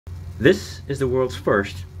This is the world's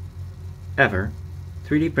first ever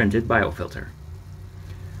 3D printed biofilter.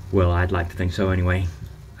 Well, I'd like to think so anyway.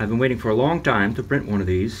 I've been waiting for a long time to print one of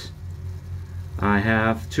these. I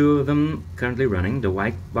have two of them currently running, the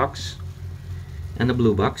white box and the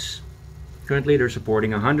blue box. Currently they're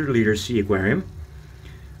supporting a 100-liter sea aquarium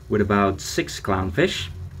with about 6 clownfish.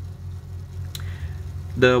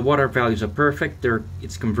 The water values are perfect.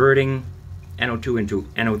 It's converting NO2 into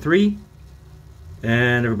NO3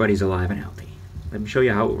 and everybody's alive and healthy. Let me show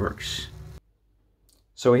you how it works.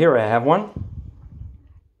 So here I have one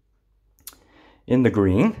in the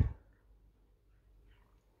green,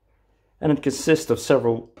 and it consists of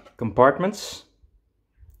several compartments,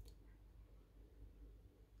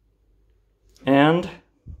 and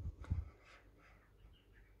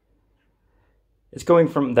it's going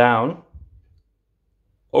from down,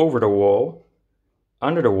 over the wall,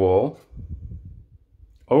 under the wall,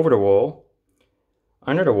 over the wall,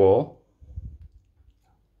 under the wall.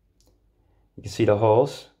 You can see the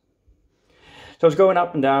holes. So it's going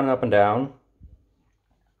up and down and up and down.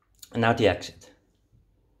 And now the exit.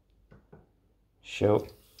 Show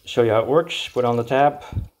you how it works. Put on the tab.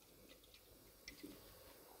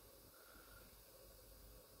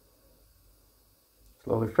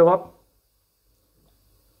 Slowly fill up.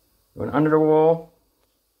 Going under the wall.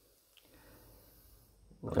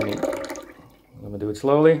 Let me do it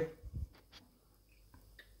slowly.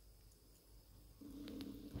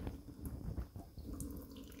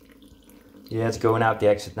 Yeah, it's going out the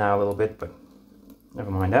exit now a little bit, but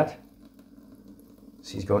never mind that.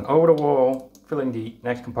 See, it's going over the wall, filling the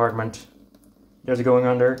next compartment. There's it going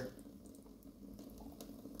under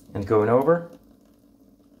and going over.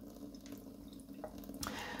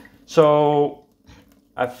 So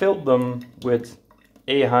I filled them with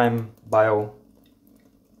Eheim bio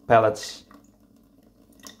pellets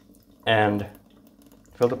and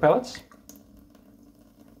filter pellets.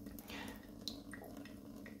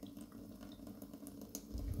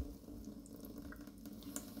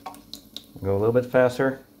 Go a little bit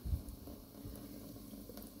faster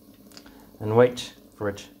and wait for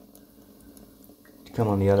it to come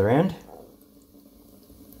on the other end.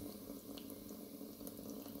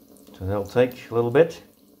 So that'll take a little bit.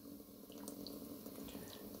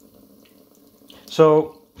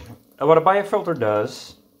 So what a biofilter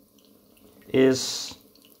does is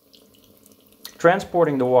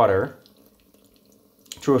transporting the water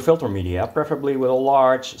through a filter media, preferably with a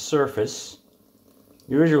large surface.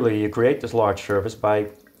 Usually you create this large surface by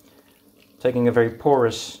taking a very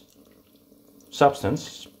porous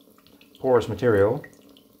substance, porous material,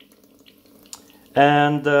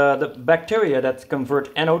 and the bacteria that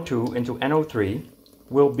convert NO2 into NO3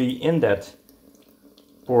 will be in that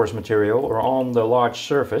porous material or on the large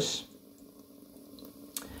surface.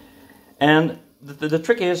 And the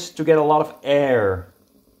trick is to get a lot of air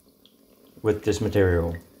with this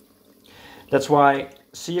material. That's why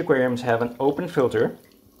sea aquariums have an open filter.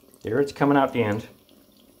 There, it's coming out the end.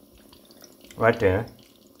 Right there.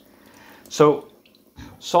 So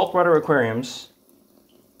saltwater aquariums,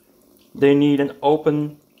 they need an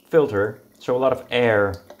open filter so a lot of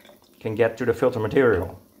air can get to the filter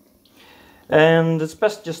material. And it's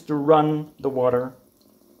best just to run the water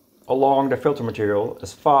along the filter material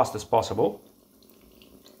as fast as possible.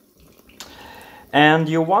 And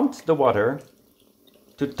you want the water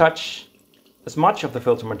to touch as much of the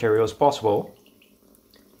filter material as possible.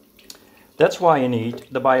 That's why you need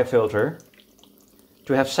the biofilter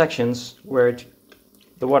to have sections where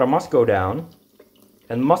the water must go down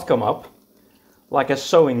and must come up like a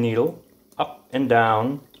sewing needle, up and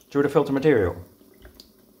down through the filter material.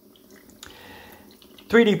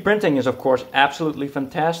 3D printing is of course absolutely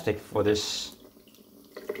fantastic for this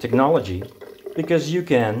technology because you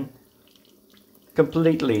can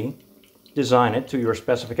completely design it to your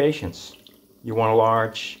specifications. You want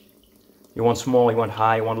large, you want small, you want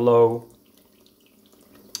high, you want low.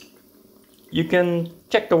 You can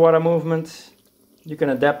check the water movement, you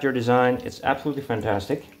can adapt your design. It's absolutely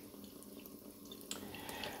fantastic.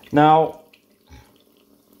 Now,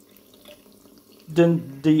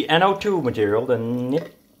 the NO2 material, the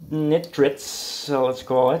nitrates, let's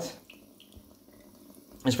call it,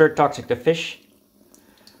 is very toxic to fish.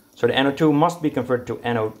 So the NO2 must be converted to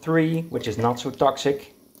NO3, which is not so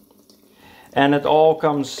toxic. And it all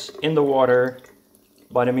comes in the water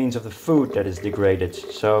by the means of the food that is degraded.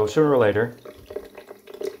 So sooner or later,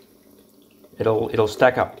 it'll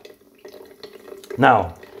stack up.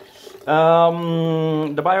 Now,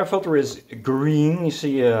 the biofilter is green. You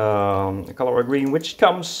see a color of green, which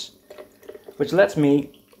lets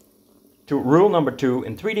me to rule number 2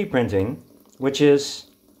 in 3D printing, which is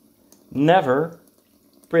never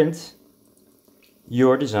print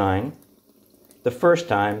your design the first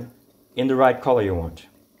time in the right color you want.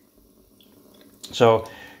 So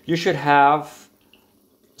you should have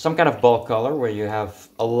some kind of bulk color where you have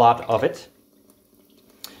a lot of it.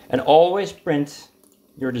 And always print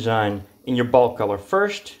your design in your bulk color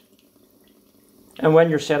first. And when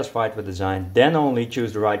you're satisfied with the design, then only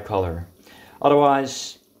choose the right color.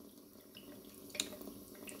 Otherwise,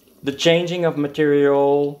 the changing of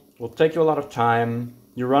material will take you a lot of time.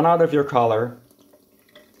 You run out of your color.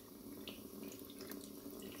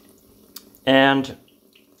 And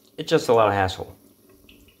it's just a lot of hassle.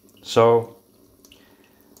 So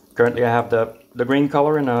currently I have the green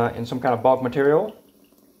color in some kind of bulk material.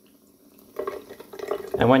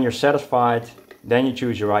 And when you're satisfied, then you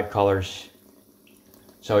choose your right colors.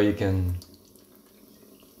 So you can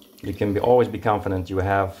always be confident you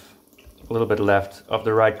have a little bit left of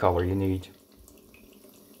the right color you need.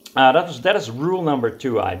 That is rule number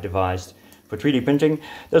 2 I devised for 3D printing.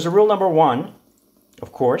 There's a rule number 1,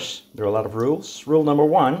 of course. There are a lot of rules. Rule number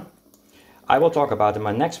 1, I will talk about in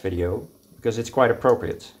my next video because it's quite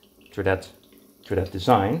appropriate to that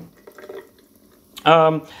design.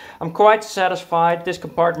 I'm quite satisfied. This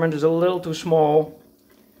compartment is a little too small.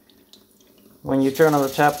 When you turn on the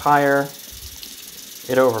tap higher,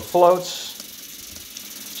 it overflows.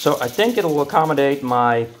 So I think it will accommodate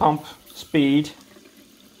my pump speed,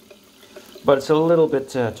 but it's a little bit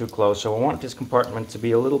too close. So I want this compartment to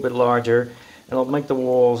be a little bit larger, and it'll make the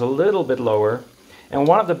walls a little bit lower. And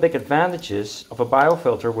one of the big advantages of a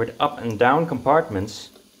biofilter with up and down compartments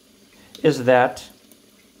is that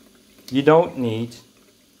you don't need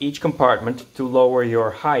each compartment to lower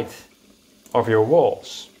your height of your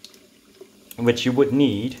walls, which you would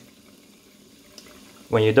need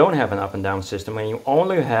when you don't have an up and down system. When you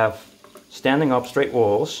only have standing up straight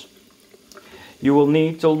walls, you will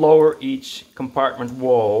need to lower each compartment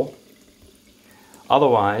wall.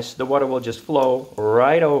 Otherwise, the water will just flow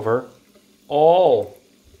right over all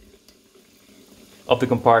of the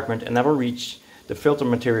compartment and never reach the filter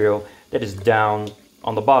material that is down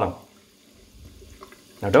on the bottom.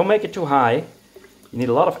 Now don't make it too high. You need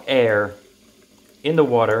a lot of air in the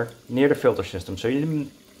water near the filter system, so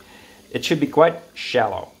it should be quite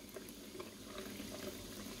shallow.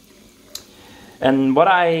 And what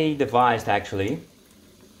I devised actually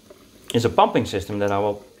is a pumping system that I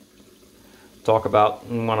will talk about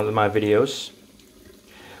in one of my videos,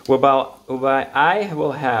 whereby I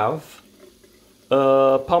will have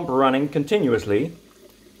a pump running continuously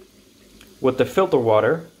with the filter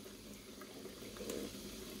water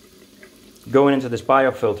going into this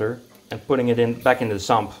biofilter and putting it back into the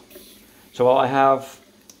sump. So I have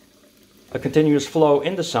a continuous flow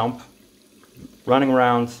in the sump running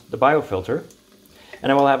around the biofilter,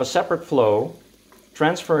 and I will have a separate flow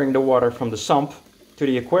transferring the water from the sump to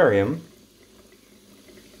the aquarium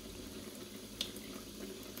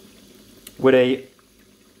with a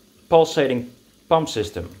pulsating pump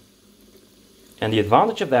system. And the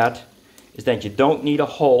advantage of that is that you don't need a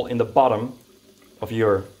hole in the bottom of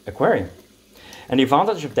your aquarium. And the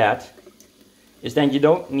advantage of that is that you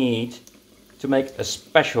don't need to make a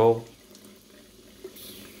special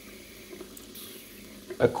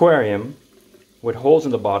aquarium with holes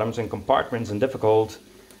in the bottoms and compartments and difficult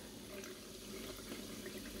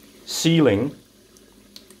sealing.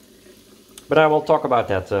 But I will talk about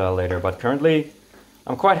that later. But currently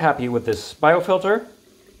I'm quite happy with this biofilter.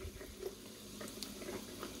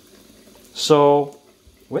 So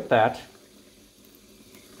with that,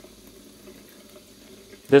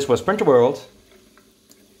 this was Print the World.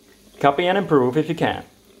 Copy and improve if you can.